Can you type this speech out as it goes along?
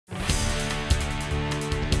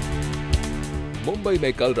मुंबई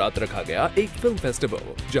में कल रात रखा गया एक फिल्म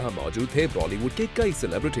फेस्टिवल जहां मौजूद थे बॉलीवुड के कई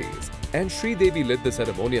celebrities and Sridevi lit the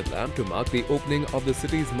ceremonial lamp to mark the opening of the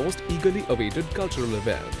city's most eagerly awaited cultural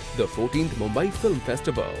event, the 14th Mumbai Film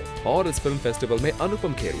Festival. और इस फिल्म फेस्टिवल में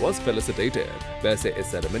अनुपम खेर was felicitated. वैसे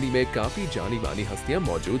इस सेरेमनी में काफी जानी मानी हस्तियां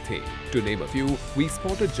मौजूद थीं. To name a few, we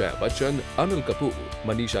spotted Jaya Bachchan, Anil Kapoor,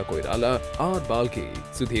 Manisha Koirala, R. Balki,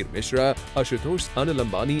 Sudhir Mishra, Ashutosh Anil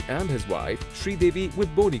Ambani and his wife Sridevi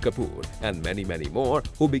with Boni Kapoor, and many more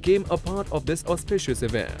who became a part of this auspicious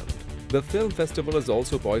event. The film festival is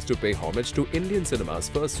also poised to pay homage to Indian cinema's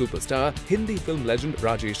first superstar, Hindi film legend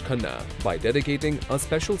Rajesh Khanna, by dedicating a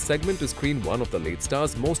special segment to screen one of the late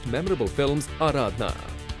star's most memorable films, Aradhna.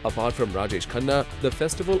 Apart from Rajesh Khanna, the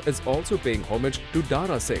festival is also paying homage to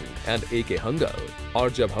Dara Singh and A.K. Hangal.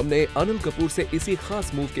 और जब हमने अनिल कपूर से इसी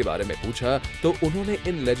खास move के बारे में पूछा, तो उन्होंने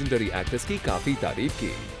इन लेजेंडरी एक्टर्स की काफी तारीफ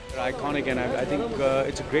की. Iconic, and I think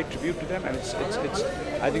it's a great tribute to them, and it's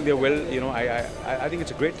I think they're well, I think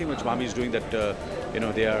it's a great thing which Mami is doing, that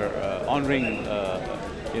they are honoring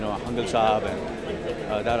Hangal Saab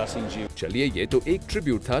and Dara Singh ji. चलिए, ये तो एक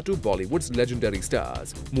tribute था to Bollywoods legendary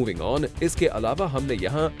stars. Moving on, इसके अलावा हमने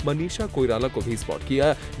यहाँ मनीषा कोइराला को भी स्पॉट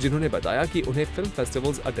किया, जिन्होंने बताया कि उन्हें फिल्म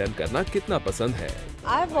फेस्टिवल्स अटेंड करना कितना पसंद है.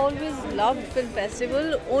 I've always loved film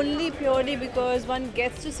festival only purely because one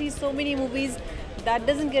gets to see so many movies that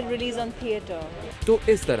doesn't get released on theatre. तो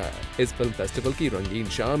इस तरह इस फिल्म फेस्टिवल की रंगीन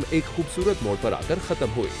शाम एक खूबसूरत मोड़ पर आकर खत्म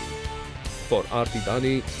हुई. फॉर आरती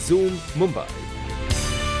दानी, ज़ूम, मुंबई.